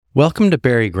Welcome to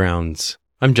Berry Grounds.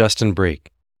 I'm Justin Brake.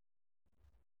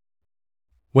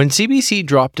 When CBC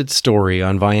dropped its story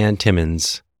on Vianne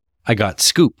Timmons, I got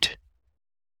scooped.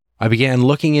 I began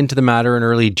looking into the matter in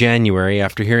early January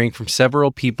after hearing from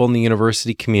several people in the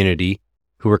university community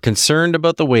who were concerned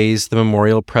about the ways the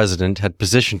memorial president had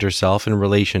positioned herself in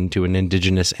relation to an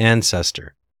Indigenous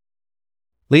ancestor.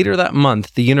 Later that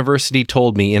month, the university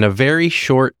told me in a very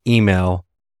short email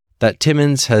that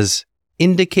Timmons has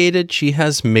indicated she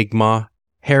has Mi'kmaq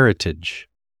heritage.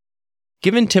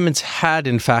 Given Timmons had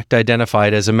in fact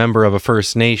identified as a member of a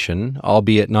First Nation,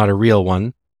 albeit not a real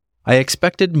one, I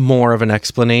expected more of an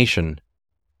explanation,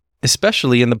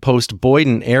 especially in the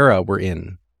post-Boyden era we're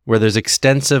in, where there's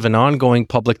extensive and ongoing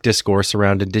public discourse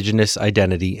around Indigenous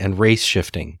identity and race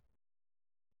shifting.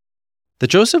 The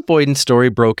Joseph Boyden story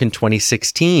broke in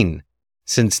 2016.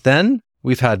 Since then,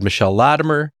 we've had Michelle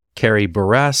Latimer, Carrie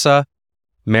Bourassa,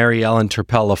 Mary Ellen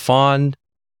Turpel-Lafond,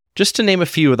 just to name a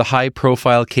few of the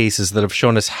high-profile cases that have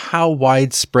shown us how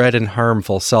widespread and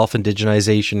harmful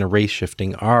self-indigenization and race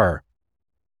shifting are.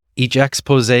 Each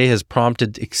expose has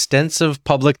prompted extensive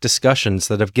public discussions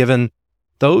that have given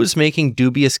those making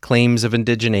dubious claims of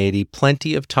indigeneity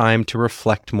plenty of time to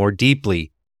reflect more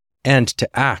deeply and to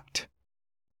act.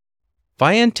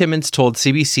 Vianne Timmons told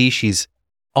CBC she's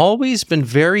always been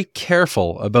very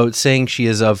careful about saying she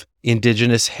is of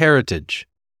Indigenous heritage.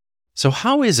 So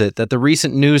how is it that the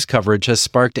recent news coverage has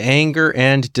sparked anger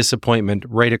and disappointment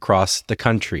right across the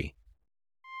country?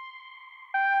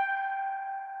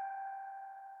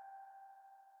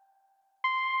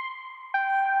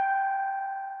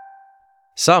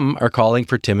 Some are calling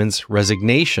for Timmons'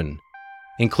 resignation,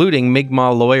 including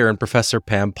Mi'kmaq lawyer and Professor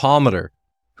Pam Palmater,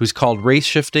 who's called race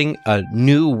shifting a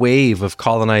new wave of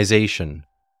colonization.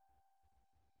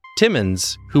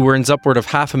 Timmons, who earns upward of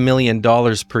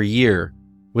 $500,000 per year,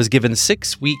 was given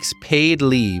 6 weeks paid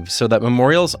leave so that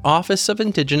Memorial's Office of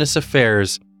Indigenous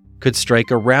Affairs could strike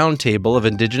a roundtable of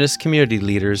Indigenous community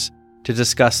leaders to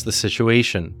discuss the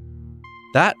situation.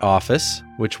 That office,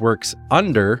 which works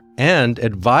under and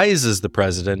advises the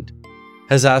president,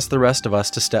 has asked the rest of us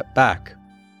to step back.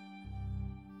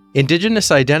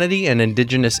 Indigenous identity and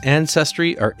Indigenous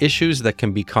ancestry are issues that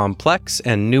can be complex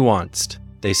and nuanced,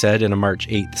 they said in a March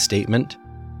 8th statement.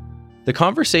 The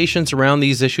conversations around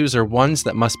these issues are ones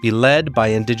that must be led by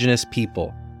Indigenous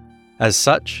people. As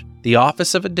such, the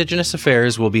Office of Indigenous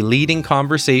Affairs will be leading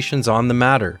conversations on the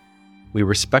matter. We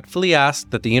respectfully ask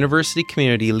that the university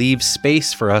community leave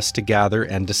space for us to gather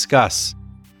and discuss.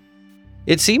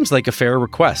 It seems like a fair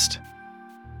request,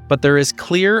 but there is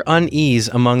clear unease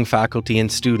among faculty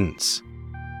and students.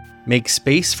 Make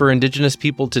space for Indigenous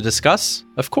people to discuss?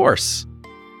 Of course.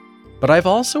 But I've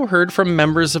also heard from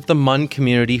members of the MUN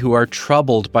community who are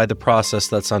troubled by the process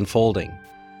that's unfolding.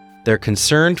 They're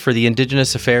concerned for the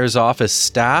Indigenous Affairs Office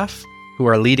staff who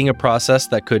are leading a process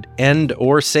that could end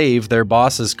or save their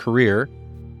boss's career.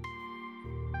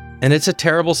 And it's a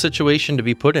terrible situation to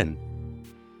be put in.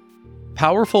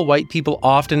 Powerful white people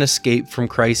often escape from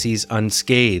crises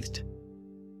unscathed.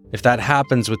 If that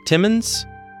happens with Timmons,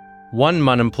 one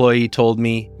MUN employee told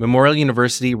me Memorial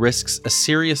University risks a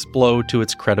serious blow to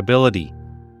its credibility.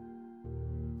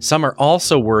 Some are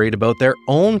also worried about their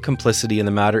own complicity in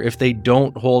the matter if they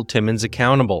don't hold Timmons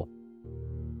accountable.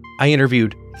 I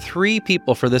interviewed 3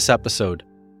 people for this episode.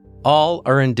 All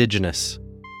are Indigenous.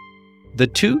 The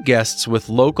 2 guests with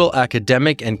local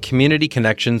academic and community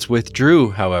connections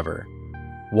withdrew, however.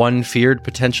 One feared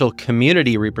potential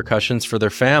community repercussions for their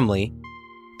family.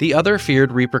 The other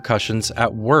feared repercussions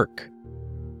at work.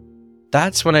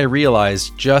 That's when I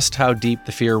realized just how deep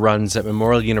the fear runs at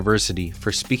Memorial University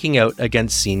for speaking out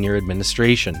against senior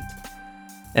administration.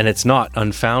 And it's not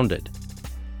unfounded.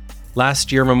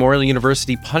 Last year, Memorial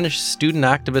University punished student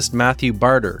activist Matthew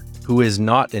Barter, who is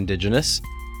not Indigenous,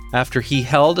 after he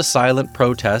held a silent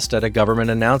protest at a government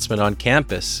announcement on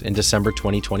campus in December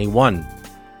 2021.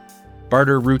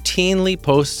 Barter routinely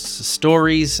posts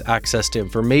stories, access to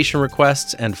information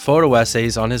requests, and photo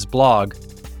essays on his blog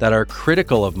that are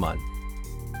critical of MUN.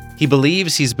 He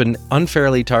believes he's been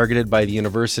unfairly targeted by the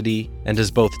university and has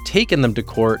both taken them to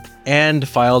court and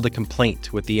filed a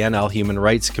complaint with the NL Human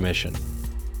Rights Commission.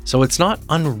 So it's not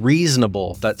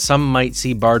unreasonable that some might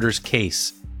see Barter's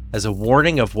case as a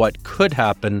warning of what could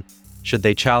happen should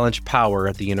they challenge power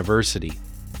at the university.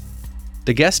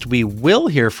 The guest we will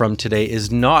hear from today is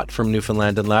not from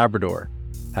Newfoundland and Labrador,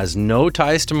 has no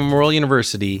ties to Memorial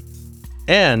University,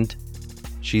 and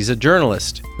she's a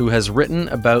journalist who has written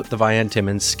about the Vianne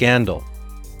Timmons scandal.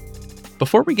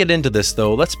 Before we get into this,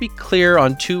 though, let's be clear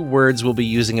on 2 words we'll be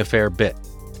using a fair bit: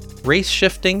 race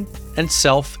shifting and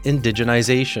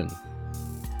self-indigenization.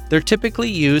 They're typically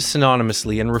used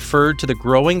synonymously and refer to the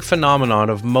growing phenomenon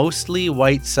of mostly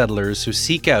white settlers who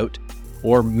seek out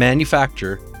or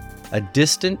manufacture a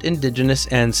distant Indigenous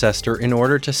ancestor in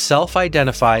order to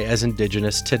self-identify as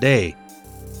Indigenous today.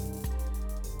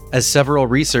 As several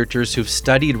researchers who've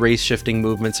studied race-shifting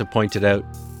movements have pointed out,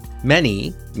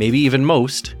 many, maybe even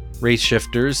most, race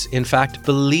shifters in fact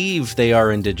believe they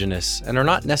are Indigenous and are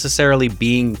not necessarily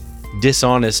being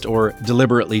dishonest or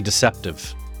deliberately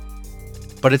deceptive.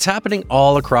 But it's happening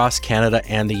all across Canada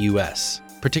and the US,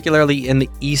 particularly in the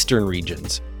eastern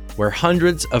regions, where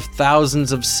hundreds of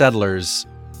thousands of settlers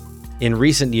in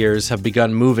recent years have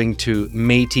begun moving to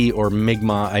Métis or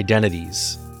Mi'kmaq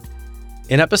identities.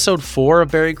 In episode 4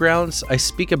 of Buried Grounds, I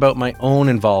speak about my own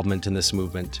involvement in this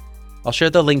movement. I'll share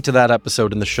the link to that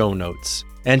episode in the show notes,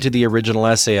 and to the original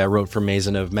essay I wrote for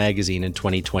Maisonneuve magazine in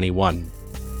 2021.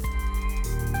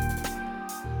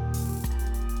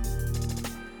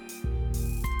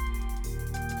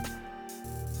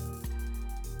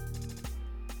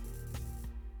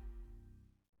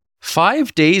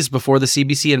 Five days before the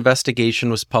CBC investigation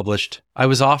was published, I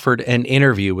was offered an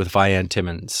interview with Vianne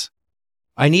Timmons.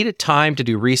 I needed time to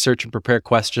do research and prepare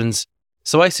questions,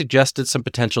 so I suggested some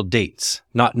potential dates,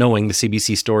 not knowing the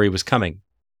CBC story was coming.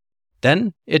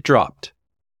 Then it dropped.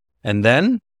 And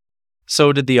then,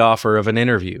 so did the offer of an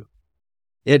interview.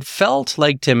 It felt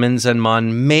like Timmons and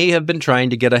Munn may have been trying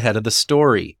to get ahead of the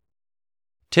story.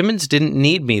 Timmons didn't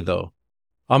need me, though.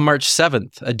 On March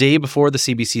 7th, a day before the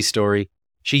CBC story,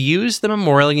 she used the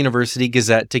Memorial University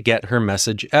Gazette to get her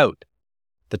message out.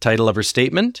 The title of her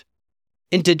statement?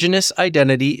 Indigenous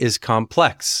Identity is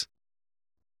Complex.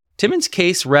 Timmons'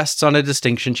 case rests on a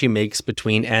distinction she makes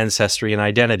between ancestry and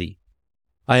identity.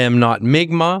 I am not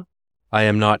Mi'kmaq, I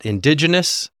am not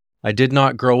Indigenous, I did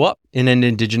not grow up in an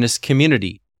Indigenous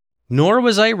community, nor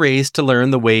was I raised to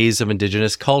learn the ways of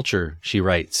Indigenous culture, she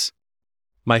writes.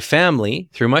 My family,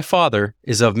 through my father,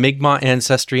 is of Mi'kmaq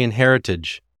ancestry and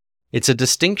heritage. It's a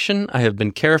distinction I have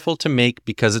been careful to make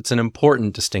because it's an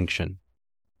important distinction.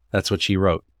 That's what she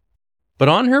wrote. But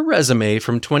on her resume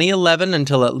from 2011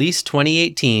 until at least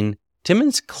 2018,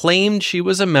 Timmons claimed she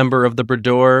was a member of the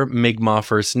Bredor Mi'kmaq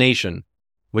First Nation,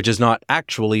 which is not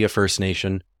actually a First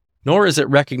Nation, nor is it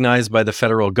recognized by the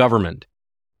federal government.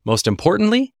 Most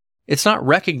importantly, it's not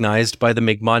recognized by the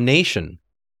Mi'kmaq Nation.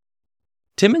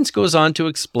 Timmons goes on to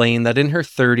explain that in her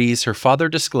 30s, her father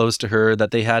disclosed to her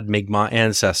that they had Mi'kmaq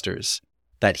ancestors,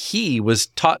 that he was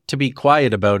taught to be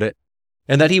quiet about it,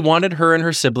 and that he wanted her and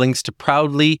her siblings to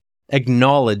proudly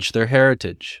acknowledge their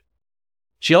heritage.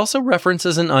 She also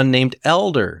references an unnamed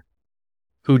elder,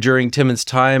 who during Timmons'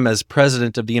 time as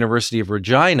president of the University of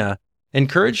Regina,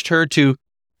 encouraged her to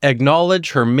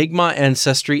acknowledge her Mi'kmaq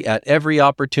ancestry at every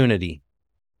opportunity.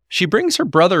 She brings her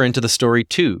brother into the story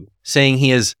too, saying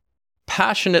he is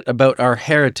passionate about our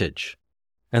heritage,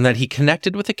 and that he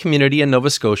connected with a community in Nova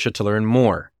Scotia to learn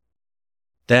more.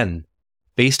 Then,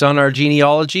 based on our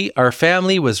genealogy, our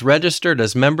family was registered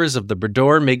as members of the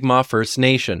Bredor Mi'kmaq First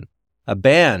Nation, a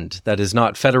band that is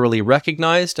not federally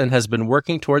recognized and has been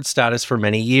working towards status for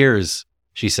many years,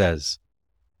 she says.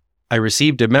 I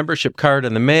received a membership card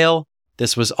in the mail.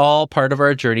 This was all part of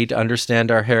our journey to understand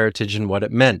our heritage and what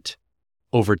it meant.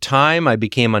 Over time, I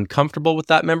became uncomfortable with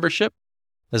that membership,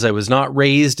 as I was not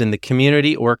raised in the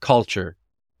community or culture,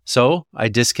 so I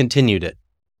discontinued it.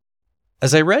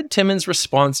 As I read Timmons'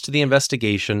 response to the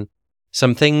investigation,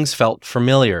 some things felt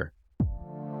familiar.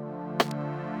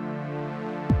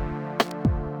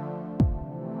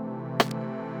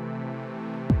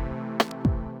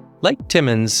 Like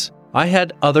Timmons, I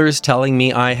had others telling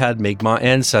me I had Mi'kmaq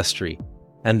ancestry,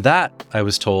 and that, I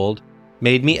was told,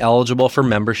 made me eligible for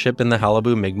membership in the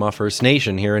Qalipu Mi'kmaq First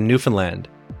Nation here in Newfoundland.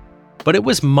 But it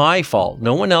was my fault,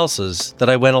 no one else's, that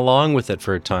I went along with it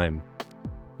for a time.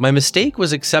 My mistake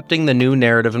was accepting the new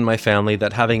narrative in my family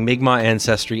that having Mi'kmaq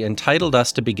ancestry entitled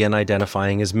us to begin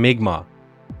identifying as Mi'kmaq,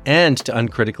 and to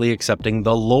uncritically accepting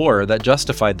the lore that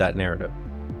justified that narrative.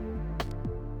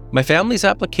 My family's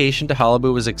application to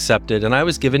Qalipu was accepted and I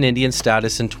was given Indian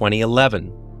status in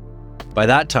 2011. By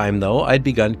that time, though, I'd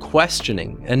begun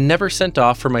questioning and never sent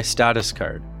off for my status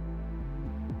card.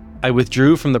 I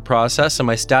withdrew from the process and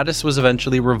my status was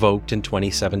eventually revoked in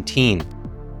 2017.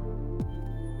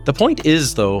 The point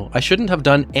is, though, I shouldn't have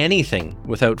done anything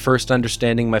without first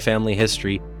understanding my family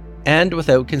history and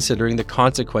without considering the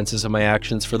consequences of my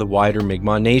actions for the wider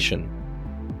Mi'kmaq Nation.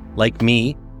 Like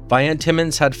me, Vianne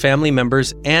Timmons had family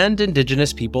members and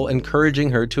Indigenous people encouraging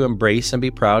her to embrace and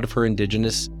be proud of her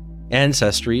Indigenous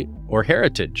ancestry or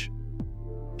heritage.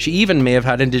 She even may have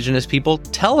had Indigenous people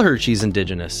tell her she's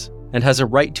Indigenous and has a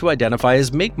right to identify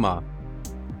as Mi'kmaq.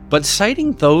 But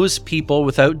citing those people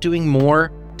without doing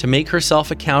more to make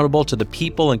herself accountable to the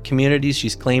people and communities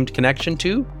she's claimed connection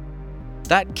to,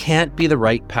 that can't be the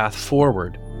right path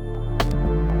forward.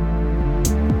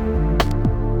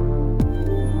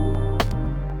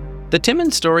 The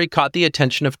Timmons story caught the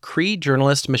attention of Cree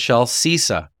journalist Michelle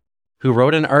Cisa, who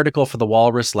wrote an article for The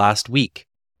Walrus last week.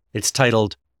 It's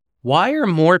titled, "Why Are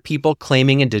More People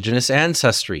Claiming Indigenous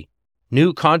Ancestry?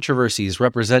 New Controversies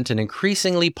Represent an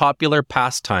Increasingly Popular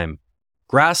Pastime,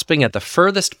 Grasping at the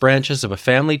Furthest Branches of a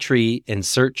Family Tree in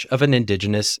Search of an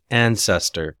Indigenous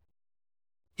Ancestor."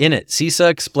 In it, Cisa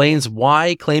explains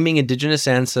why claiming Indigenous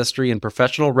ancestry in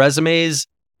professional resumes,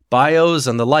 bios,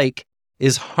 and the like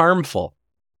is harmful.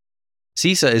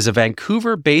 Cisa is a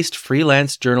Vancouver-based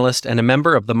freelance journalist and a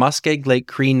member of the Muskeg Lake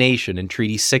Cree Nation in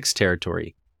Treaty 6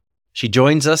 territory. She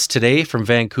joins us today from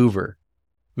Vancouver.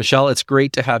 Michelle, it's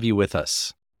great to have you with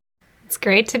us. It's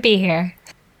great to be here.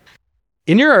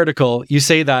 In your article, you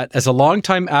say that as a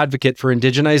longtime advocate for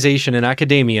indigenization in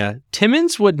academia,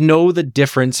 Timmons would know the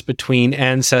difference between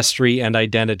ancestry and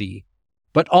identity,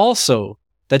 but also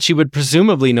that she would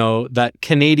presumably know that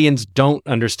Canadians don't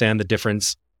understand the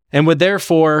difference and would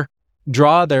therefore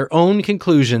draw their own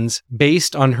conclusions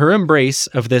based on her embrace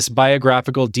of this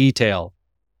biographical detail.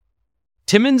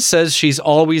 Timmons says she's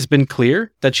always been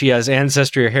clear that she has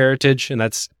ancestry or heritage and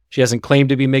that she hasn't claimed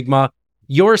to be Mi'kmaq.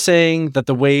 You're saying that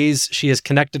the ways she has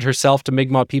connected herself to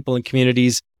Mi'kmaq people and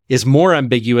communities is more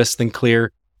ambiguous than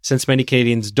clear, since many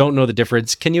Canadians don't know the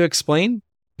difference. Can you explain?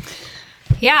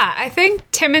 Yeah, I think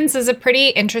Timmons is a pretty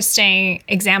interesting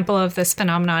example of this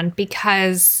phenomenon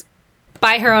because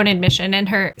by her own admission in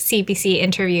her CBC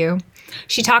interview,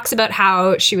 she talks about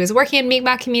how she was working in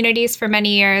Mi'kmaq communities for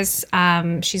many years.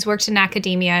 She's worked in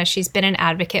academia. She's been an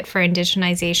advocate for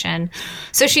indigenization.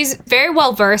 So she's very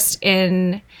well versed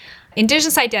in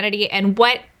Indigenous identity and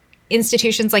what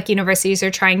institutions like universities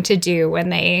are trying to do when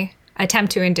they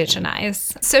attempt to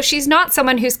indigenize. So she's not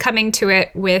someone who's coming to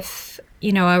it with,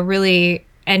 a really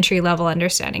entry-level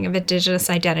understanding of Indigenous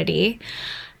identity.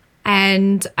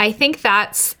 And I think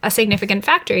that's a significant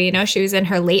factor. She was in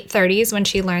her late 30s when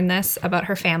she learned this about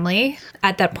her family.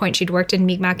 At that point, she'd worked in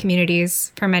Mi'kmaq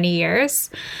communities for many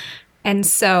years. And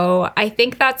so I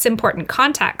think that's important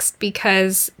context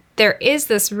because there is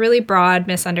this really broad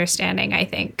misunderstanding, I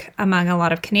think, among a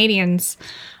lot of Canadians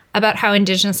about how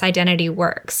Indigenous identity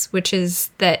works, which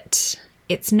is that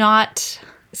it's not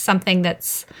something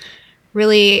that's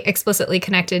really explicitly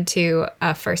connected to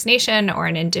a First Nation or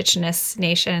an Indigenous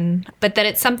nation, but that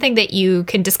it's something that you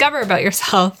can discover about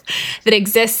yourself that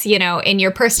exists, in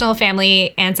your personal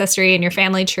family ancestry and your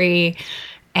family tree.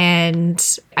 And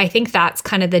I think that's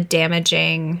kind of the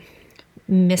damaging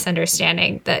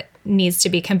misunderstanding that needs to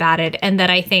be combated, and that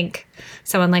I think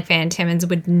someone like Vianne Timmons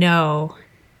would know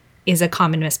is a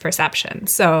common misperception.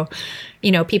 So,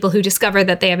 people who discover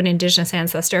that they have an Indigenous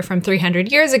ancestor from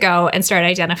 300 years ago and start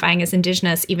identifying as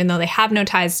Indigenous, even though they have no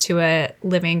ties to a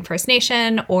living First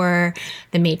Nation or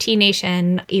the Métis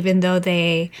Nation, even though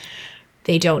they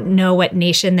don't know what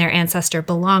nation their ancestor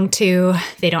belonged to.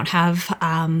 They don't have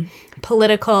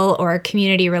political or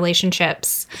community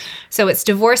relationships. So it's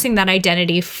divorcing that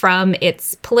identity from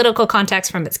its political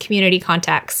context, from its community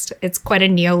context. It's quite a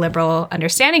neoliberal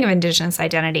understanding of Indigenous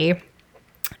identity.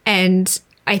 And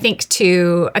I think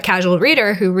to a casual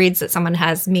reader who reads that someone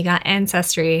has Mi'kmaq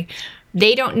ancestry,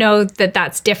 they don't know that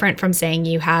that's different from saying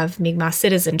you have Mi'kmaq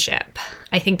citizenship.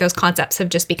 I think those concepts have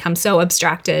just become so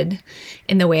abstracted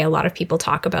in the way a lot of people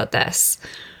talk about this.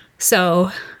 So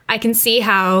I can see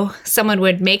how someone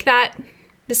would make that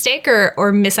mistake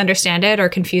or misunderstand it or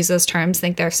confuse those terms,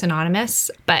 think they're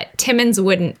synonymous. But Timmons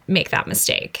wouldn't make that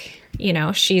mistake.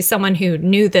 She's someone who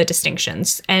knew the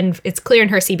distinctions, and it's clear in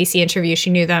her CBC interview she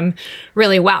knew them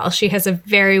really well. She has a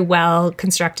very well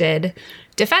constructed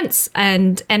defense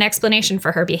and an explanation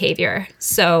for her behavior.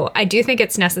 So I do think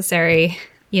it's necessary,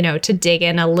 to dig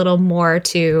in a little more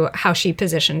to how she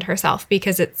positioned herself,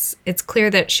 because it's clear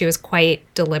that she was quite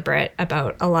deliberate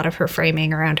about a lot of her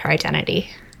framing around her identity.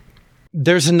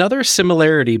 There's another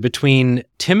similarity between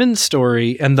Timmons'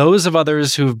 story and those of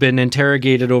others who've been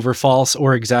interrogated over false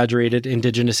or exaggerated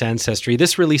Indigenous ancestry.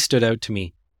 This really stood out to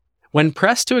me. When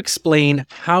pressed to explain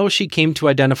how she came to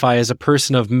identify as a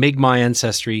person of Mi'kmaq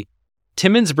ancestry,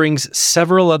 Timmons brings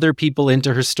several other people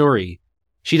into her story.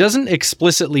 She doesn't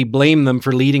explicitly blame them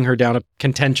for leading her down a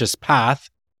contentious path,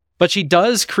 but she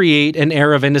does create an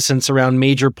air of innocence around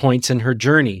major points in her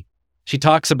journey. She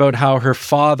talks about how her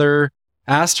father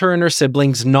asked her and her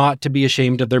siblings not to be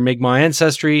ashamed of their Mi'kmaq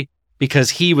ancestry because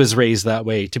he was raised that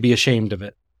way, to be ashamed of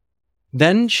it.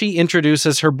 Then she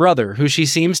introduces her brother, who she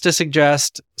seems to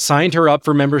suggest signed her up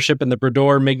for membership in the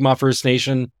Brador Mi'kmaq First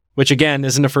Nation, which again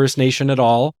isn't a First Nation at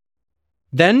all.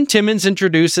 Then Timmons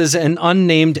introduces an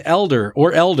unnamed elder,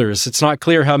 or elders, it's not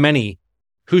clear how many,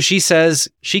 who she says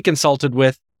she consulted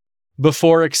with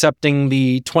before accepting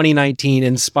the 2019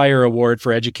 Inspire Award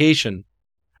for Education.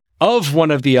 Of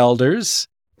one of the elders,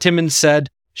 Timmons said,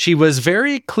 "She was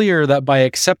very clear that by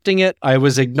accepting it, I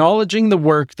was acknowledging the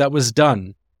work that was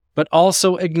done, but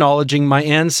also acknowledging my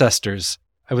ancestors.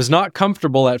 I was not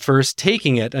comfortable at first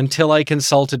taking it until I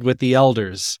consulted with the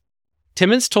elders."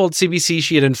 Timmons told CBC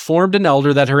she had informed an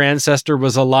elder that her ancestor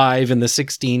was alive in the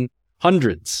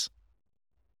 1600s.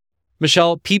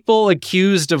 Michelle, people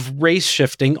accused of race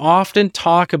shifting often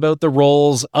talk about the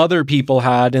roles other people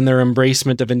had in their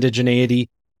embracement of indigeneity.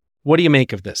 What do you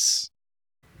make of this?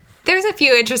 There's a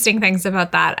few interesting things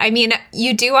about that. I mean,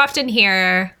 you do often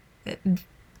hear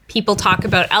people talk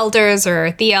about elders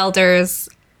or the elders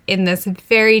in this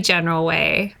very general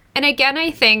way. And again,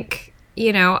 I think,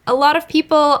 a lot of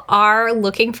people are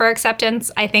looking for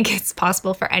acceptance. I think it's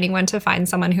possible for anyone to find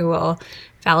someone who will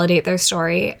validate their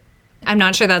story. I'm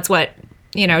not sure that's what,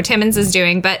 Timmons is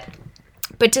doing, but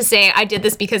to say I did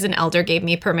this because an elder gave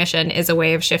me permission is a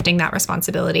way of shifting that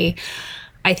responsibility.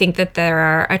 I think that there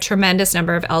are a tremendous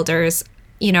number of elders,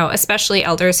 especially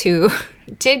elders who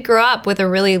did grow up with a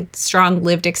really strong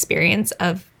lived experience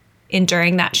of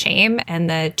enduring that shame and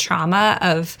the trauma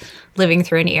of living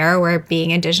through an era where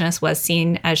being Indigenous was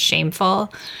seen as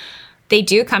shameful. They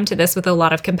do come to this with a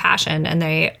lot of compassion, and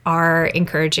they are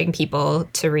encouraging people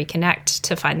to reconnect,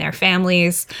 to find their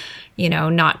families,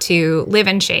 not to live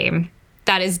in shame.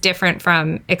 That is different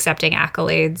from accepting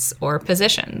accolades or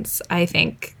positions. I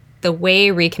think the way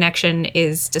reconnection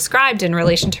is described in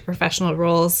relation to professional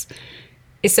roles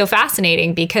is so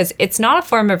fascinating because it's not a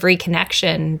form of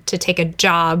reconnection to take a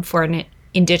job for an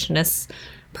Indigenous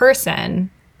person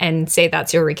and say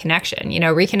that's your reconnection.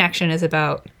 Reconnection is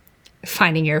about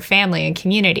finding your family and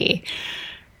community.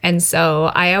 And so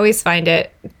I always find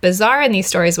it bizarre in these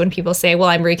stories when people say, well,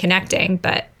 I'm reconnecting,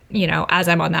 but, as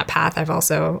I'm on that path, I've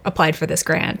also applied for this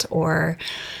grant or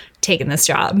taken this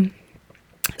job.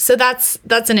 So that's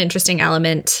an interesting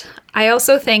element. I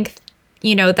also think,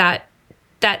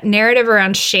 that narrative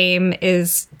around shame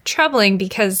is troubling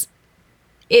because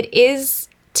it is,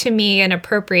 to me, an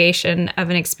appropriation of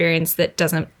an experience that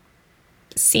doesn't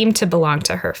seem to belong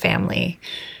to her family.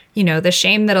 The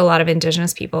shame that a lot of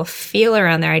Indigenous people feel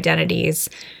around their identities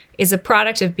is a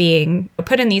product of being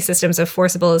put in these systems of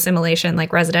forcible assimilation,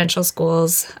 like residential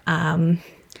schools,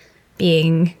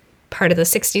 being part of the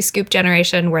 60s scoop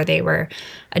generation where they were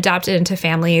adopted into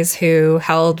families who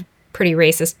held pretty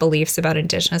racist beliefs about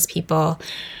Indigenous people.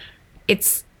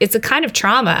 It's a kind of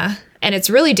trauma, and it's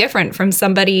really different from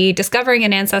somebody discovering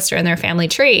an ancestor in their family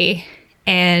tree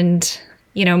and,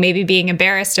 maybe being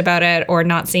embarrassed about it or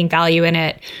not seeing value in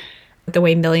it, the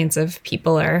way millions of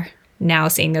people are now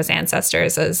seeing those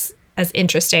ancestors as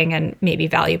interesting and maybe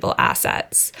valuable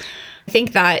assets. I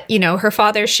think that, her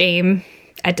father's shame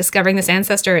at discovering this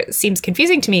ancestor seems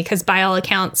confusing to me because by all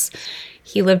accounts,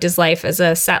 he lived his life as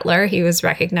a settler. He was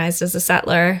recognized as a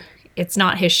settler. It's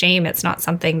not his shame. It's not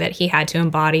something that he had to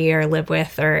embody or live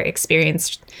with or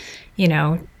experienced,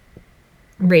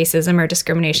 racism or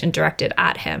discrimination directed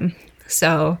at him.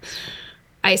 So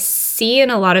I see in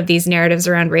a lot of these narratives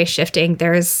around race shifting,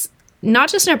 there's not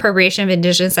just an appropriation of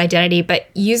Indigenous identity, but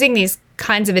using these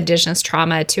kinds of Indigenous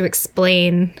trauma to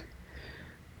explain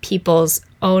people's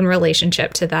own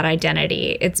relationship to that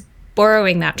identity. It's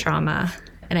borrowing that trauma.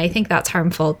 And I think that's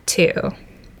harmful too.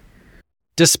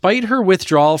 Despite her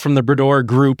withdrawal from the Brador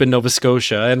group in Nova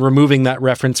Scotia and removing that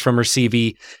reference from her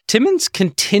CV, Timmons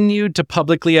continued to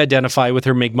publicly identify with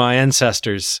her Mi'kmaq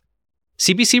ancestors.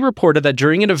 CBC reported that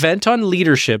during an event on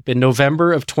leadership in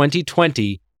November of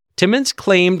 2020, Timmons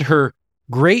claimed her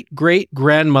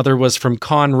great-great-grandmother was from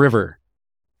Conn River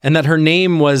and that her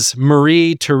name was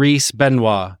Marie Therese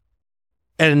Benoit.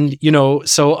 And,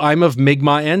 so I'm of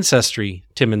Mi'kmaq ancestry,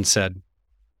 Timmons said.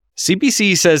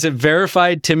 CBC says it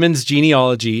verified Timmons'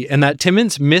 genealogy and that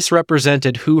Timmons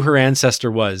misrepresented who her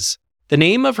ancestor was. The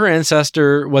name of her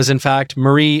ancestor was in fact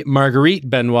Marie Marguerite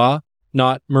Benoit,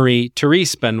 not Marie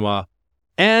Therese Benoit.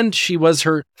 And she was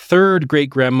her third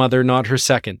great-grandmother, not her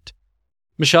second.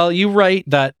 Michelle, you write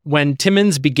that when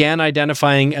Timmons began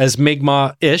identifying as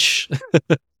Mi'kmaq-ish,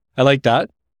 I like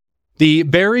that, the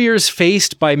barriers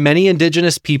faced by many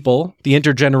Indigenous people, the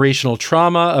intergenerational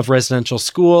trauma of residential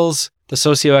schools, the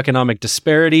socioeconomic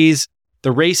disparities,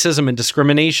 the racism and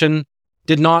discrimination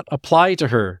did not apply to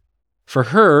her. For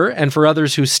her and for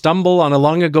others who stumble on a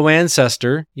long ago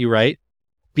ancestor, you write,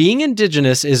 being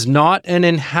Indigenous is not an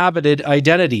inhabited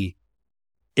identity.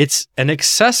 It's an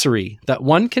accessory that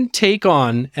one can take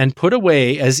on and put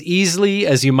away as easily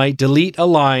as you might delete a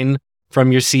line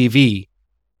from your CV.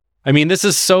 I mean, this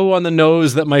is so on the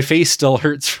nose that my face still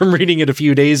hurts from reading it a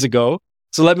few days ago.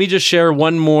 So let me just share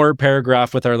one more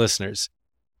paragraph with our listeners.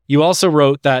 You also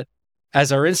wrote that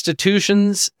as our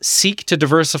institutions seek to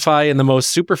diversify in the most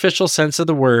superficial sense of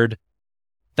the word,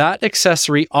 that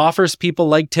accessory offers people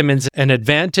like Timmons an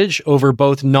advantage over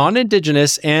both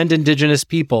non-Indigenous and Indigenous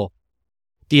people.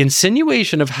 The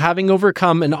insinuation of having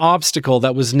overcome an obstacle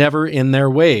that was never in their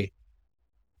way.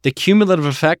 The cumulative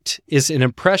effect is an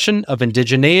impression of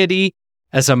indigeneity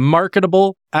as a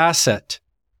marketable asset,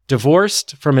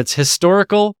 divorced from its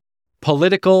historical,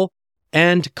 political,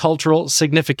 and cultural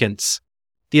significance.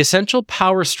 The essential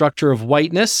power structure of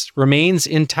whiteness remains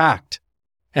intact,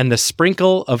 and the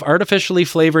sprinkle of artificially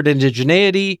flavored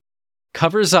indigeneity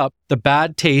covers up the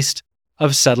bad taste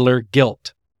of settler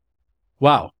guilt.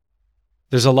 Wow,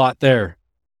 there's a lot there.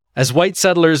 As white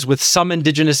settlers with some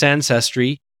Indigenous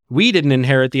ancestry, we didn't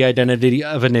inherit the identity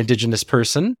of an Indigenous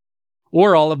person,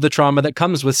 or all of the trauma that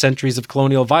comes with centuries of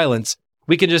colonial violence.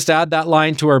 We can just add that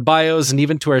line to our bios and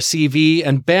even to our CV,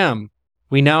 and bam,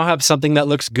 we now have something that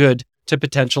looks good to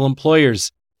potential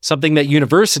employers, something that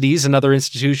universities and other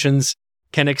institutions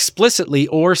can explicitly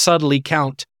or subtly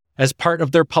count as part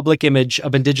of their public image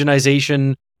of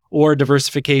indigenization or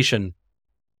diversification.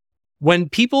 When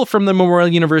people from the Memorial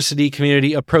University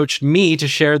community approached me to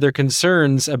share their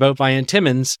concerns about Vianne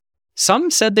Timmons,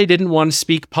 some said they didn't want to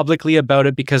speak publicly about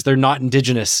it because they're not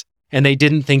Indigenous and they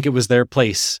didn't think it was their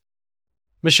place.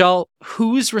 Michelle,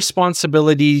 whose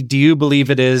responsibility do you believe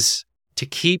it is to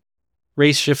keep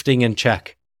race shifting in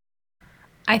check?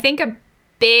 I think a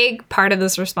big part of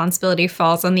this responsibility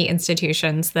falls on the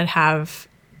institutions that have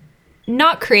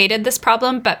not created this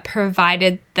problem, but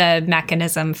provided the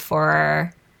mechanism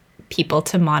for people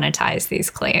to monetize these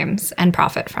claims and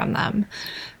profit from them.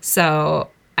 So,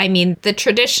 I mean, the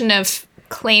tradition of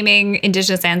claiming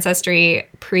Indigenous ancestry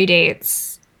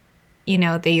predates,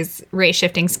 these race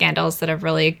shifting scandals that have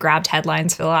really grabbed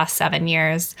headlines for the last 7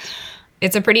 years.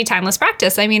 It's a pretty timeless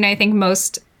practice. I mean, I think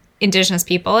most Indigenous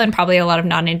people and probably a lot of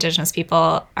non-Indigenous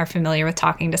people are familiar with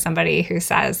talking to somebody who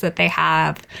says that they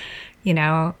have,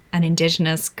 an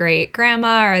Indigenous great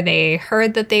grandma, or they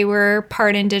heard that they were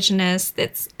part Indigenous.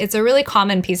 It's a really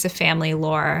common piece of family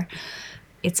lore.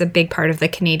 It's a big part of the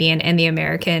Canadian and the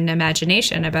American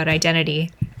imagination about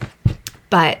identity.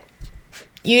 But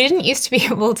you didn't used to be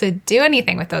able to do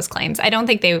anything with those claims. I don't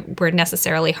think they were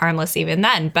necessarily harmless even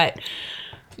then, but,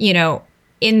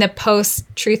 in the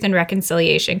post-Truth and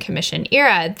Reconciliation Commission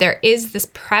era, there is this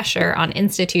pressure on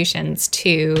institutions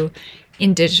to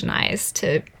indigenize,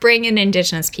 to bring in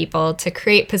Indigenous people, to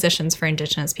create positions for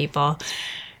Indigenous people.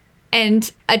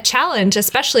 And a challenge,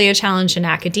 especially a challenge in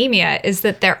academia, is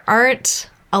that there aren't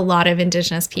a lot of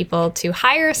Indigenous people to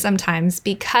hire sometimes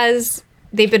because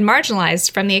they've been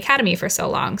marginalized from the academy for so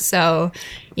long. So,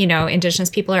 Indigenous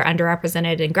people are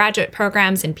underrepresented in graduate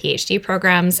programs and PhD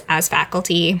programs as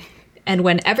faculty. And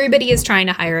when everybody is trying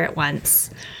to hire at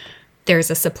once, there's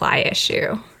a supply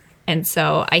issue. And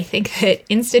so I think that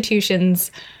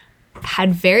institutions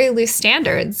had very loose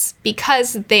standards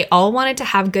because they all wanted to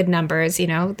have good numbers.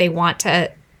 They want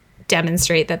to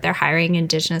demonstrate that they're hiring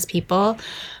Indigenous people.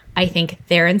 I think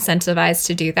they're incentivized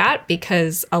to do that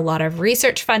because a lot of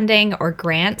research funding or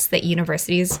grants that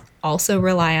universities also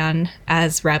rely on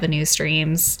as revenue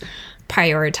streams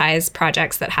prioritize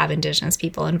projects that have Indigenous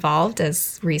people involved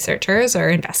as researchers or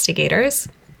investigators.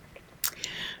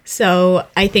 So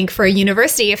I think for a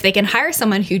university, if they can hire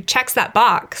someone who checks that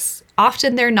box,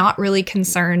 often they're not really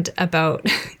concerned about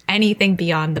anything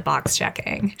beyond the box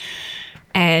checking.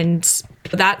 And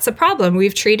that's a problem.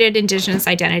 We've treated Indigenous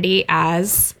identity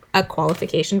as a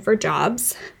qualification for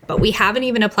jobs, but we haven't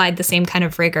even applied the same kind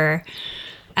of rigor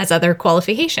as other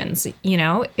qualifications.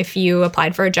 If you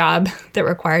applied for a job that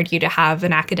required you to have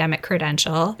an academic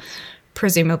credential,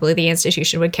 presumably the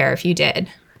institution would care if you did.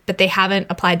 But they haven't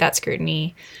applied that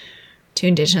scrutiny to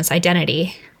Indigenous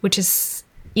identity, which is,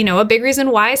 a big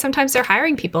reason why sometimes they're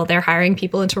hiring people. They're hiring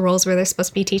people into roles where they're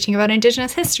supposed to be teaching about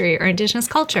Indigenous history or Indigenous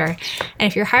culture. And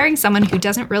if you're hiring someone who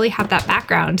doesn't really have that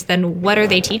background, then what are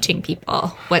they teaching people?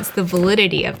 What's the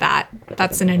validity of that?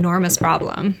 That's an enormous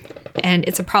problem. And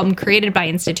it's a problem created by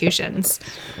institutions.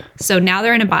 So now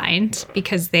they're in a bind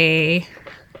because they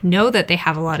know that they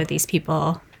have a lot of these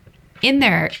people in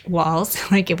their walls,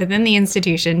 like within the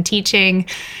institution, teaching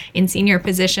in senior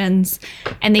positions,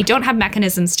 and they don't have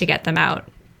mechanisms to get them out.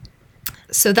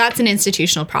 So that's an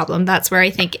institutional problem. That's where I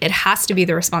think it has to be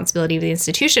the responsibility of the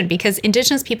institution, because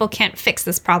Indigenous people can't fix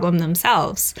this problem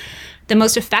themselves. The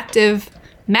most effective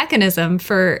mechanism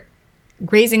for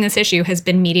raising this issue has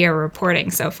been media reporting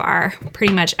so far.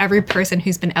 Pretty much every person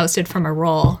who's been ousted from a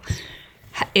role,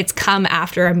 it's come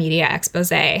after a media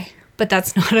expose. But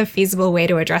that's not a feasible way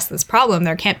to address this problem.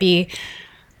 There can't be,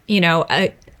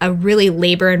 a really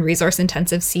labor and resource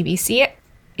intensive CBC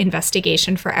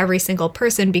investigation for every single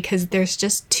person, because there's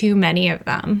just too many of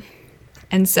them.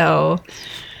 And so,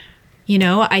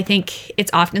 I think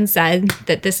it's often said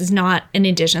that this is not an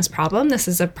Indigenous problem. This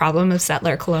is a problem of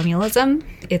settler colonialism.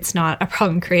 It's not a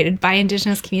problem created by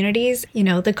Indigenous communities.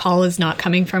 The call is not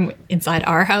coming from inside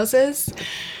our houses.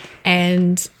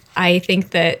 And I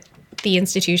think that the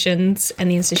institutions and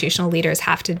the institutional leaders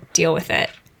have to deal with it.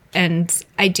 And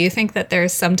I do think that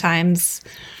there's sometimes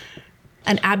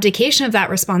an abdication of that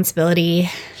responsibility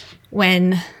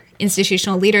when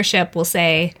institutional leadership will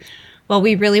say, well,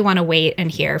 we really want to wait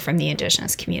and hear from the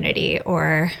Indigenous community,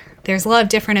 or there's a lot of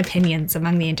different opinions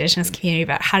among the Indigenous community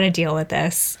about how to deal with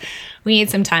this. We need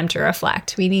some time to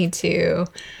reflect. We need to,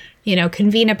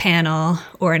 convene a panel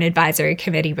or an advisory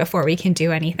committee before we can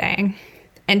do anything.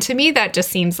 And to me, that just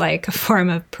seems like a form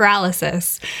of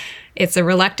paralysis. It's a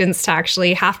reluctance to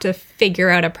actually have to figure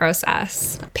out a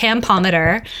process. Pam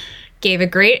Palmater gave a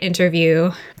great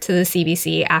interview to the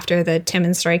CBC after the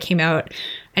Timmons story came out,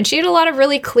 and she had a lot of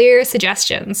really clear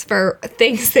suggestions for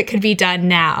things that could be done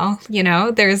now.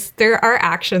 There are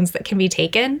actions that can be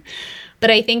taken,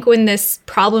 but I think when this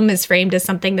problem is framed as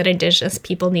something that Indigenous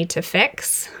people need to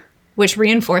fix, which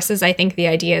reinforces, I think, the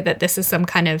idea that this is some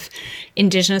kind of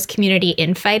Indigenous community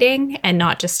infighting and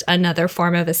not just another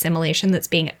form of assimilation that's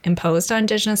being imposed on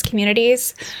Indigenous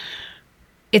communities.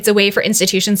 It's a way for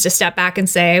institutions to step back and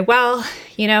say, well,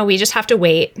 we just have to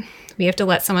wait. We have to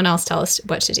let someone else tell us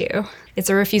what to do. It's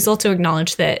a refusal to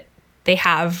acknowledge that they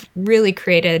have really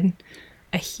created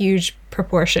a huge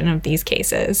proportion of these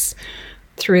cases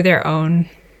through their own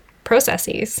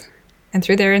processes and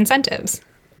through their incentives.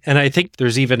 And I think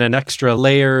there's even an extra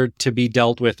layer to be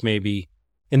dealt with maybe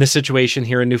in the situation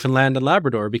here in Newfoundland and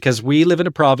Labrador, because we live in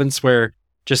a province where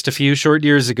just a few short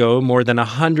years ago, more than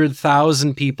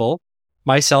 100,000 people,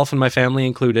 myself and my family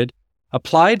included,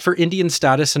 applied for Indian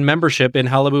status and membership in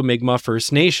Halibu Mi'kmaq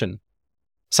First Nation.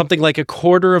 Something like a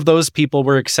quarter of those people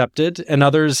were accepted, and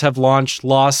others have launched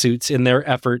lawsuits in their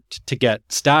effort to get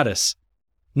status.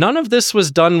 None of this was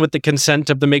done with the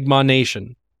consent of the Mi'kmaq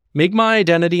Nation. Mi'kmaq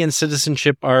identity and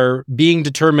citizenship are being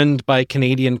determined by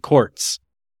Canadian courts.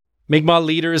 Mi'kmaq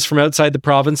leaders from outside the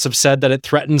province have said that it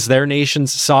threatens their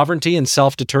nation's sovereignty and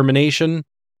self-determination.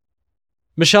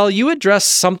 Michelle, you addressed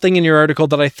something in your article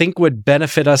that I think would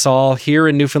benefit us all here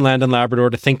in Newfoundland and Labrador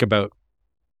to think about.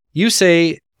 You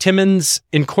say Timmons'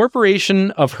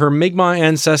 incorporation of her Mi'kmaq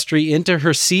ancestry into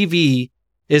her CV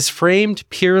is framed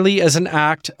purely as an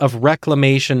act of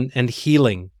reclamation and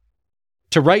healing.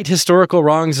 To right historical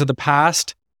wrongs of the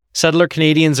past, settler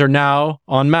Canadians are now,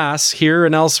 en masse, here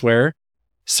and elsewhere,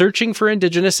 searching for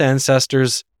Indigenous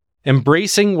ancestors,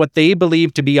 embracing what they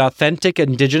believe to be authentic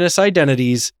Indigenous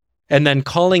identities, and then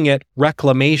calling it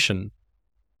reclamation.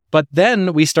 But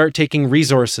then we start taking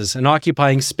resources and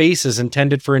occupying spaces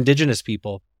intended for Indigenous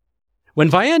people. When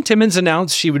Vianne Timmons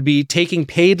announced she would be taking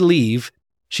paid leave,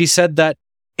 she said that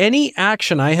any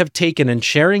action I have taken in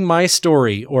sharing my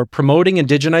story or promoting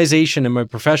Indigenization in my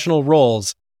professional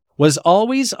roles was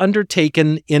always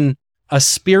undertaken in a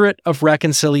spirit of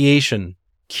reconciliation,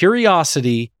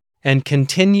 curiosity, and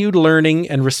continued learning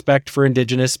and respect for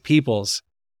Indigenous peoples.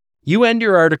 You end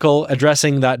your article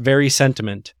addressing that very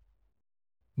sentiment.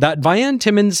 That Vianne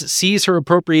Timmons sees her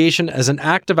appropriation as an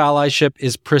act of allyship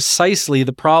is precisely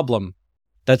the problem.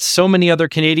 That so many other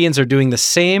Canadians are doing the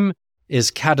same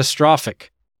is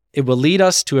catastrophic. It will lead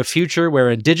us to a future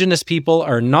where Indigenous people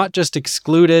are not just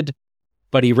excluded,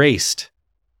 but erased.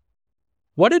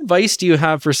 What advice do you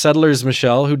have for settlers,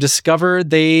 Michelle, who discover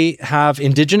they have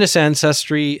Indigenous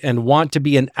ancestry and want to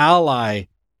be an ally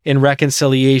in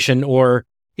reconciliation or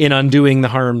in undoing the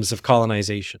harms of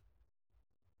colonization?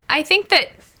 I think that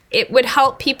it would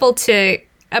help people to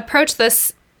approach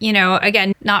this,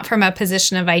 again, not from a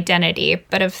position of identity,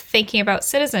 but of thinking about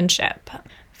citizenship.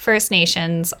 First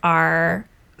Nations are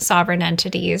sovereign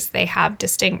entities. They have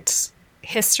distinct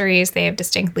histories. They have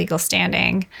distinct legal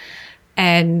standing.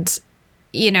 And,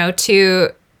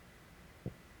 to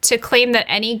claim that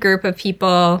any group of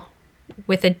people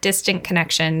with a distinct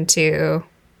connection to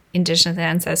Indigenous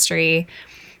ancestry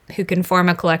who can form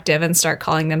a collective and start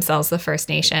calling themselves the First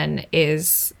Nation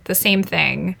is the same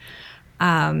thing,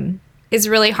 is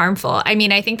really harmful. I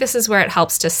mean, I think this is where it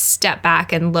helps to step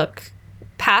back and look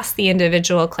past the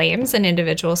individual claims and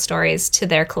individual stories to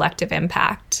their collective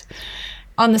impact.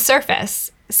 On the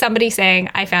surface, somebody saying,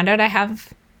 I found out I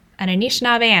have an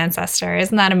Anishinaabe ancestor.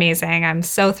 Isn't that amazing? I'm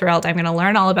so thrilled. I'm going to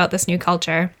learn all about this new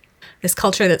culture, this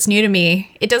culture that's new to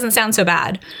me. It doesn't sound so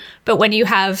bad. But when you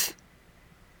have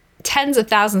tens of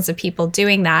thousands of people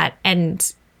doing that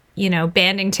and,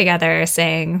 banding together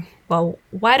saying, well,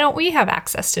 why don't we have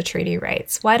access to treaty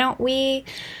rights? Why don't we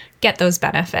get those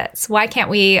benefits? Why can't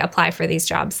we apply for these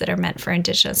jobs that are meant for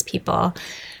Indigenous people?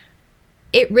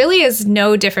 It really is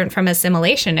no different from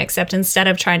assimilation, except instead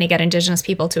of trying to get Indigenous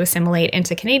people to assimilate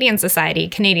into Canadian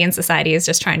society is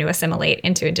just trying to assimilate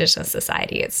into Indigenous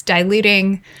society. It's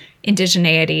diluting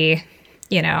indigeneity,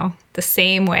 the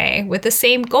same way with the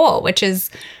same goal, which is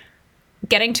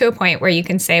getting to a point where you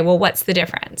can say, well, what's the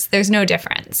difference? There's no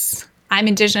difference. I'm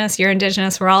Indigenous, you're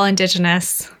Indigenous, we're all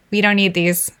Indigenous. We don't need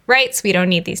these rights. We don't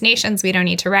need these nations. We don't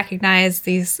need to recognize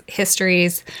these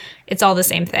histories. It's all the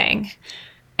same thing.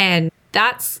 And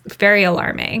that's very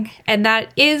alarming. And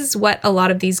that is what a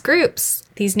lot of these groups,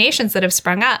 these nations that have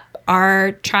sprung up,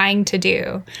 are trying to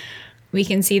do. We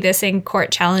can see this in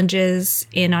court challenges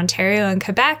in Ontario and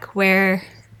Quebec, where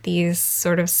these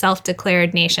sort of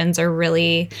self-declared nations are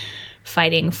really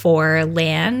fighting for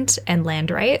land and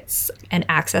land rights and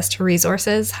access to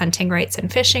resources, hunting rights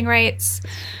and fishing rights.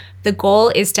 The goal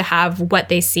is to have what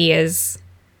they see as,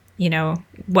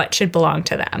 what should belong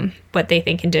to them, what they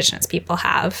think Indigenous people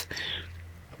have.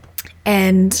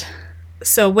 And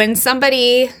so when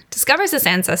somebody discovers this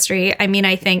ancestry,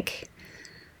 I think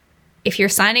if you're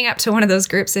signing up to one of those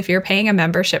groups, if you're paying a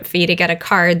membership fee to get a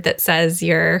card that says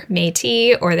you're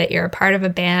Métis or that you're a part of a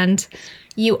band,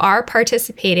 you are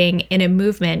participating in a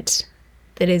movement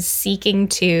that is seeking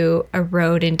to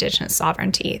erode Indigenous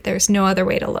sovereignty. There's no other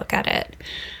way to look at it.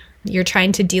 You're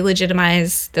trying to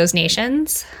delegitimize those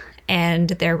nations and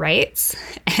their rights.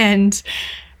 And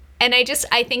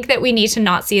I think that we need to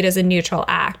not see it as a neutral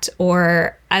act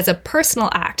or as a personal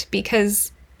act,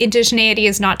 because indigeneity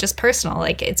is not just personal.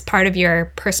 Like, it's part of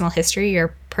your personal history,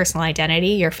 your personal identity,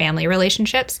 your family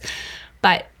relationships,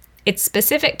 but it's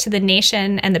specific to the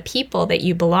nation and the people that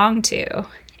you belong to.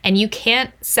 And you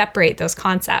can't separate those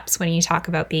concepts when you talk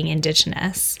about being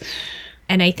Indigenous.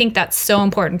 And I think that's so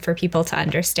important for people to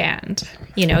understand.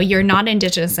 You're not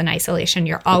Indigenous in isolation.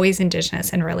 You're always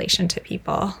Indigenous in relation to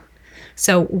people.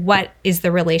 So what is the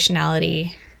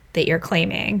relationality that you're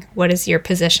claiming? What is your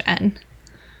position?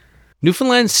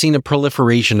 Newfoundland's seen a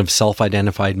proliferation of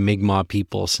self-identified Mi'kmaq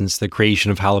people since the creation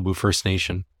of Qalipu First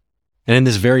Nation. And in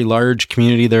this very large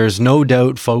community, there's no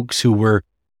doubt folks who were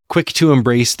quick to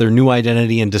embrace their new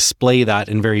identity and display that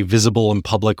in very visible and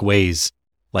public ways,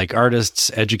 like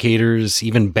artists, educators,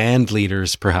 even band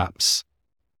leaders, perhaps.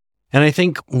 And I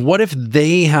think, what if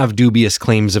they have dubious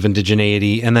claims of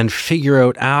indigeneity and then figure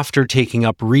out after taking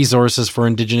up resources for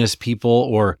Indigenous people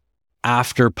or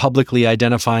after publicly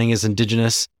identifying as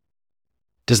Indigenous,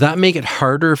 does that make it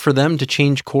harder for them to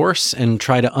change course and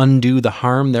try to undo the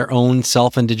harm their own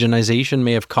self-indigenization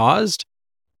may have caused?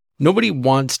 Nobody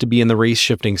wants to be in the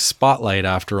race-shifting spotlight,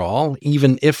 after all,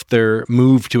 even if their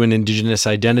move to an Indigenous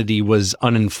identity was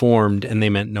uninformed and they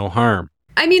meant no harm.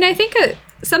 I think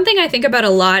something I think about a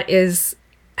lot is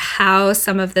how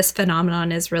some of this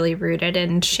phenomenon is really rooted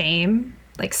in shame,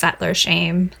 like settler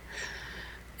shame,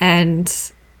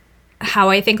 and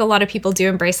how I think a lot of people do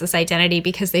embrace this identity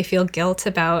because they feel guilt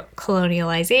about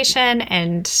colonialization.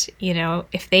 And,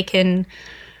 if they can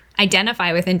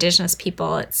identify with Indigenous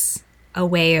people, it's a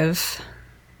way of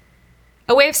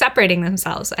separating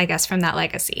themselves, I guess, from that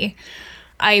legacy.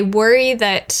 I worry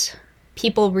that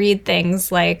people read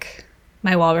things like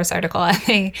my Walrus article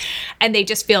and they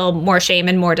just feel more shame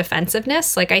and more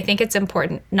defensiveness. Like, I think it's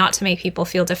important not to make people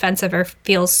feel defensive or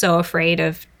feel so afraid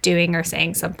of doing or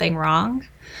saying something wrong.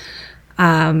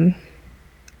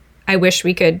 I wish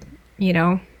we could,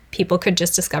 people could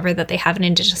just discover that they have an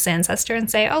Indigenous ancestor and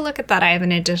say, oh, look at that, I have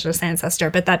an Indigenous ancestor,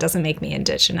 but that doesn't make me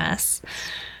Indigenous.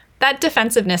 That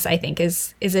defensiveness, I think,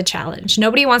 is a challenge.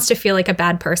 Nobody wants to feel like a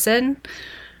bad person.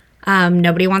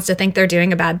 Nobody wants to think they're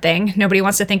doing a bad thing. Nobody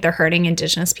wants to think they're hurting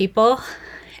Indigenous people.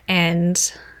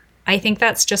 And I think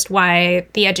that's just why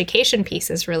the education piece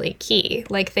is really key,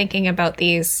 like thinking about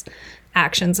these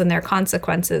actions and their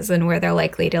consequences and where they're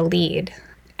likely to lead.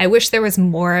 I wish there was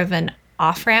more of an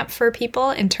off-ramp for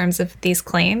people in terms of these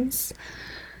claims.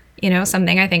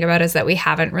 Something I think about is that we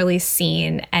haven't really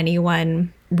seen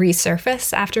anyone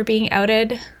resurface after being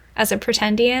outed as a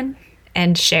pretendian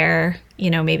and share,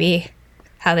 maybe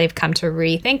how they've come to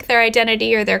rethink their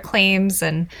identity or their claims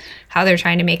and how they're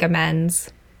trying to make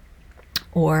amends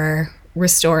or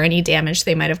restore any damage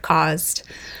they might have caused.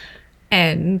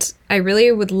 And I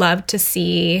really would love to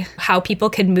see how people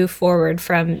can move forward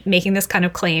from making this kind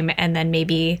of claim and then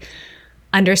maybe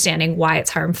understanding why it's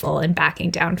harmful and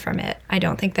backing down from it. I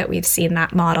don't think that we've seen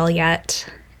that model yet.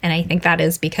 And I think that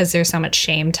is because there's so much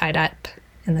shame tied up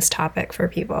in this topic for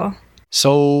people.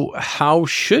 So how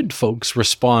should folks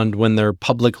respond when they're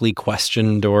publicly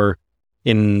questioned or,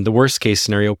 in the worst case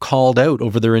scenario, called out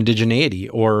over their indigeneity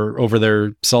or over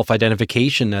their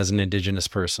self-identification as an Indigenous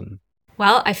person?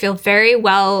 Well, I feel very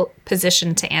well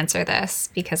positioned to answer this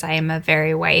because I am a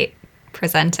very white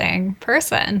presenting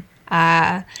person.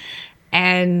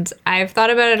 And I've thought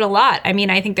about it a lot. I mean,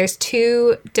 I think there's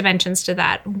two dimensions to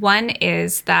that. One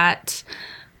is that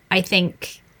I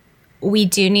think we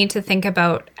do need to think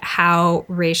about how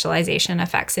racialization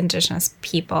affects Indigenous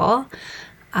people.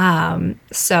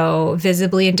 So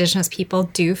visibly Indigenous people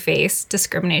do face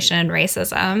discrimination and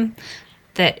racism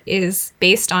that is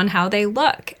based on how they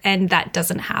look. And that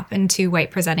doesn't happen to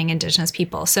white presenting Indigenous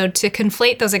people. So to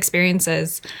conflate those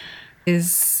experiences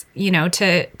is,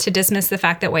 to dismiss the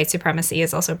fact that white supremacy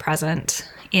is also present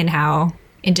in how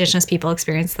Indigenous people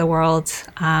experience the world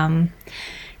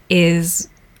is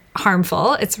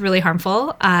harmful. It's really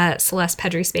harmful. Celeste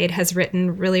Pedri-Spade has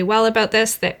written really well about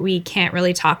this, that we can't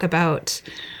really talk about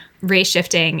race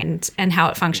shifting and how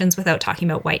it functions without talking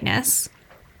about whiteness.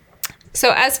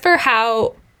 So as for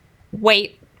how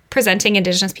white presenting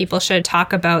Indigenous people should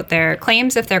talk about their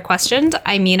claims if they're questioned,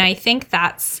 I think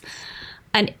that's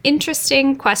an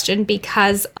interesting question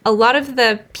because a lot of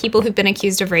the people who've been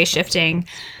accused of race shifting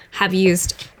have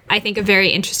used, I think, a very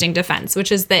interesting defense,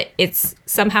 which is that it's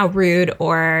somehow rude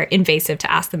or invasive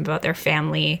to ask them about their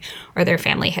family or their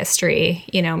family history.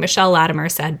 Michelle Latimer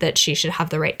said that she should have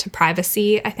the right to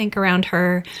privacy, I think, around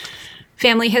her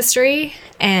family history.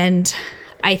 And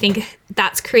I think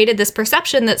that's created this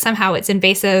perception that somehow it's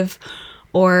invasive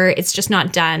or it's just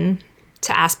not done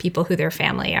to ask people who their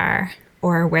family are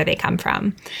or where they come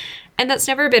from. And that's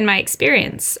never been my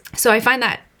experience. So I find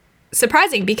that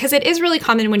surprising because it is really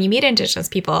common when you meet Indigenous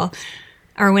people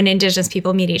or when Indigenous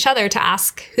people meet each other to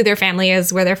ask who their family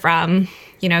is, where they're from,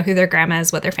 who their grandma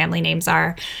is, what their family names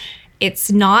are.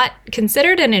 It's not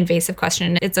considered an invasive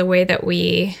question. It's a way that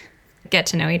we get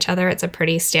to know each other. It's a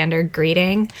pretty standard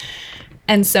greeting.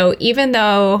 And so even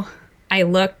though I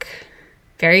look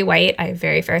very white, I have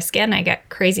very fair skin, I get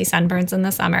crazy sunburns in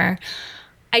the summer,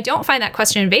 I don't find that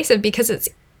question invasive because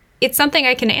it's something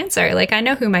I can answer. Like, I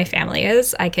know who my family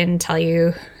is. I can tell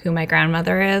you who my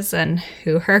grandmother is and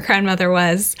who her grandmother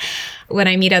was. When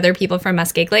I meet other people from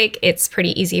Muskeg Lake, it's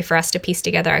pretty easy for us to piece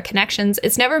together our connections.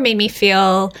 It's never made me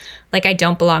feel like I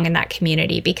don't belong in that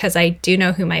community because I do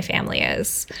know who my family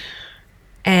is.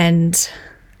 And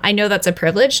I know that's a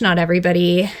privilege. Not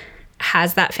everybody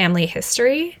has that family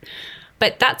history.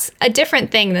 But that's a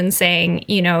different thing than saying,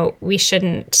 we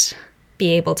shouldn't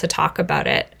be able to talk about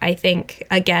it. I think,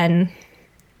 again,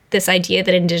 this idea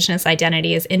that Indigenous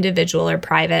identity is individual or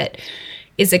private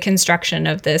is a construction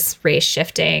of this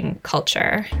race-shifting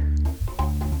culture.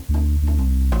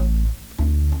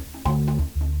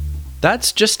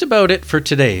 That's just about it for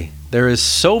today. There is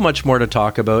so much more to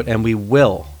talk about, and we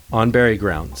will on Berry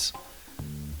Grounds.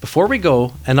 Before we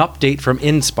go, an update from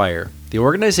Inspire, the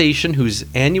organization whose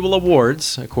annual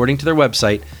awards, according to their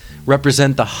website,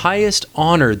 represent the highest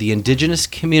honor the Indigenous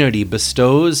community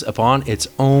bestows upon its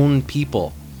own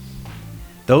people.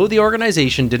 Though the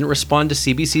organization didn't respond to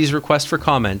CBC's request for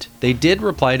comment, they did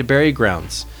reply to Berry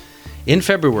Grounds. In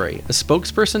February, a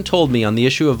spokesperson told me on the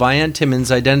issue of Vianne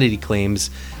Timmons' identity claims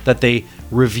that they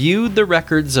reviewed the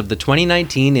records of the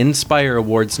 2019 Inspire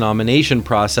Awards nomination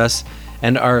process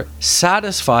and are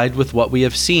satisfied with what we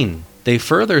have seen. They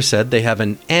further said they have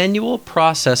an annual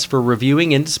process for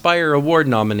reviewing Inspire Award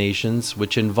nominations,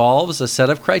 which involves a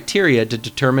set of criteria to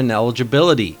determine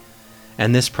eligibility.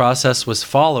 And this process was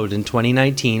followed in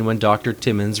 2019 when Dr.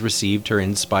 Timmons received her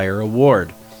Inspire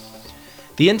Award.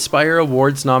 The Inspire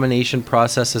Awards nomination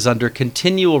process is under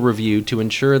continual review to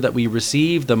ensure that we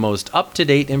receive the most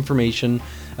up-to-date information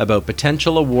about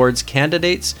potential awards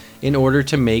candidates in order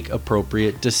to make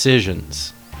appropriate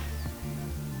decisions.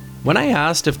 When I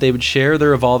asked if they would share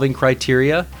their evolving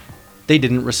criteria, they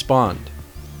didn't respond.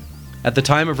 At the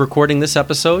time of recording this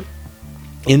episode,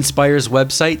 Inspire's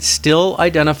website still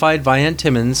identified Vianne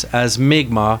Timmons as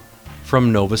Mi'kmaq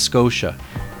from Nova Scotia.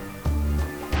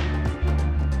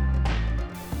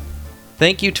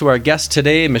 Thank you to our guest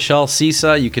today, Michelle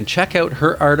Sisa. You can check out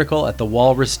her article at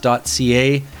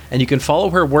thewalrus.ca, and you can follow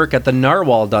her work at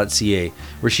thenarwhal.ca,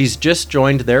 where she's just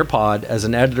joined their pod as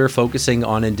an editor focusing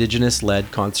on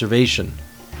Indigenous-led conservation.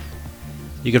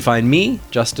 You can find me,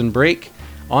 Justin Brake,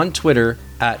 on Twitter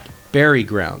at Berry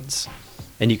Grounds.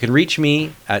 And you can reach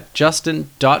me at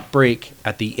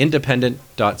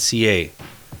justin.break@theindependent.ca.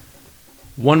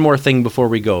 One more thing before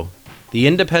we go. The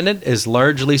Independent is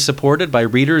largely supported by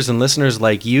readers and listeners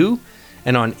like you,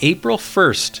 and on April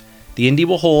 1st, the Indie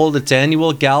will hold its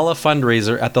annual gala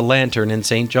fundraiser at the Lantern in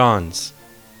St. John's.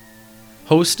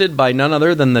 Hosted by none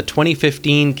other than the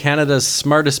 2015 Canada's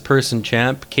Smartest Person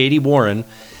champ, Katie Warren,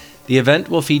 the event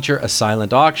will feature a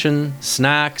silent auction,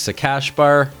 snacks, a cash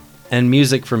bar, and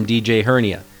music from DJ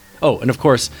Hernia. Oh, and of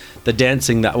course, the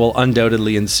dancing that will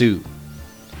undoubtedly ensue.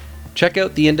 Check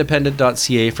out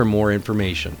theindependent.ca for more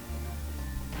information.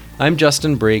 I'm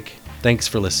Justin Brake. Thanks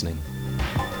for listening.